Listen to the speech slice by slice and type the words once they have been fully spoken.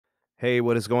Hey,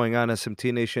 what is going on,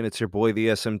 SMT Nation? It's your boy, the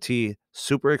SMT.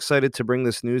 Super excited to bring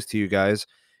this news to you guys.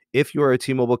 If you are a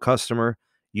T-Mobile customer,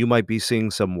 you might be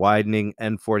seeing some widening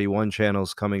N41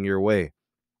 channels coming your way.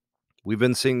 We've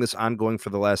been seeing this ongoing for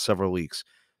the last several weeks.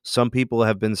 Some people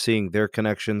have been seeing their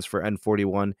connections for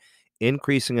N41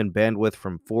 increasing in bandwidth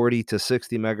from 40 to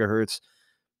 60 megahertz.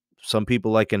 Some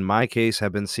people, like in my case,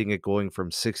 have been seeing it going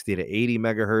from 60 to 80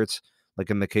 megahertz,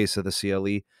 like in the case of the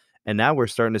CLE. And now we're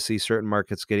starting to see certain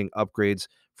markets getting upgrades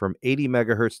from 80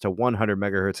 megahertz to 100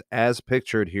 megahertz, as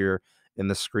pictured here in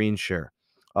the screen share.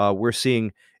 We're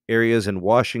seeing areas in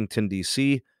Washington,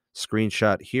 D.C.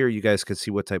 Screenshot here. You guys can see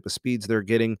what type of speeds they're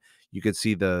getting. You could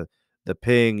see the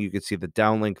ping. You could see the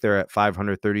downlink there at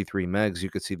 533 megs. You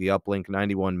could see the uplink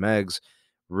 91 megs.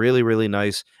 Really, really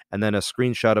nice. And then a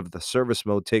screenshot of the service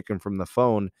mode taken from the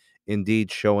phone,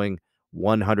 indeed showing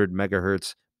 100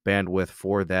 megahertz bandwidth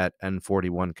for that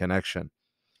N41 connection.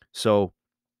 So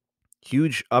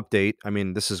huge update. I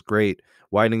mean, this is great.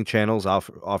 Widening channels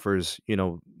offers,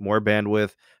 more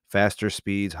bandwidth, faster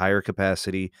speeds, higher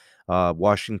capacity.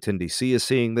 Washington, D.C. is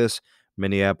seeing this.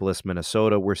 Minneapolis,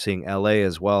 Minnesota. We're seeing L.A.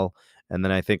 as well. And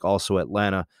then I think also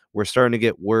Atlanta. We're starting to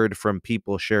get word from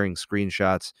people sharing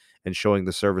screenshots and showing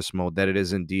the service mode that it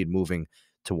is indeed moving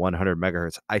to 100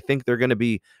 megahertz. I think they're going to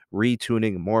be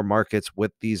retuning more markets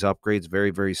with these upgrades very,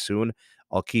 very soon.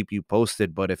 I'll keep you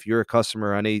posted. But if you're a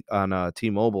customer on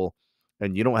T-Mobile,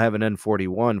 and you don't have an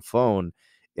N41 phone,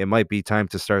 it might be time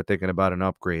to start thinking about an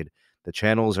upgrade. The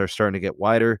channels are starting to get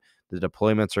wider, the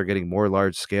deployments are getting more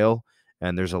large scale,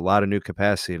 and there's a lot of new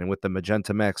capacity. And with the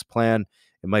Magenta Max plan,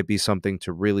 it might be something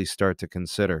to really start to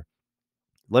consider.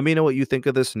 Let me know what you think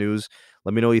of this news.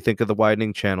 Let me know what you think of the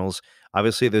widening channels.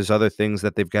 Obviously, there's other things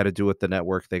that they've got to do with the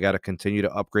network. They got to continue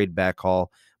to upgrade backhaul,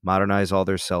 modernize all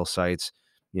their cell sites,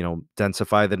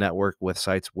 densify the network with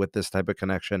sites with this type of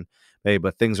connection. Hey,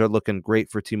 but things are looking great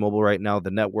for T-Mobile right now.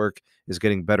 The network is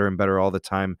getting better and better all the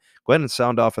time. Go ahead and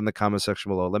sound off in the comment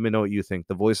section below. Let me know what you think.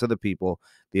 The voice of the people,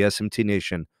 the SMT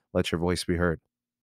Nation. Let your voice be heard.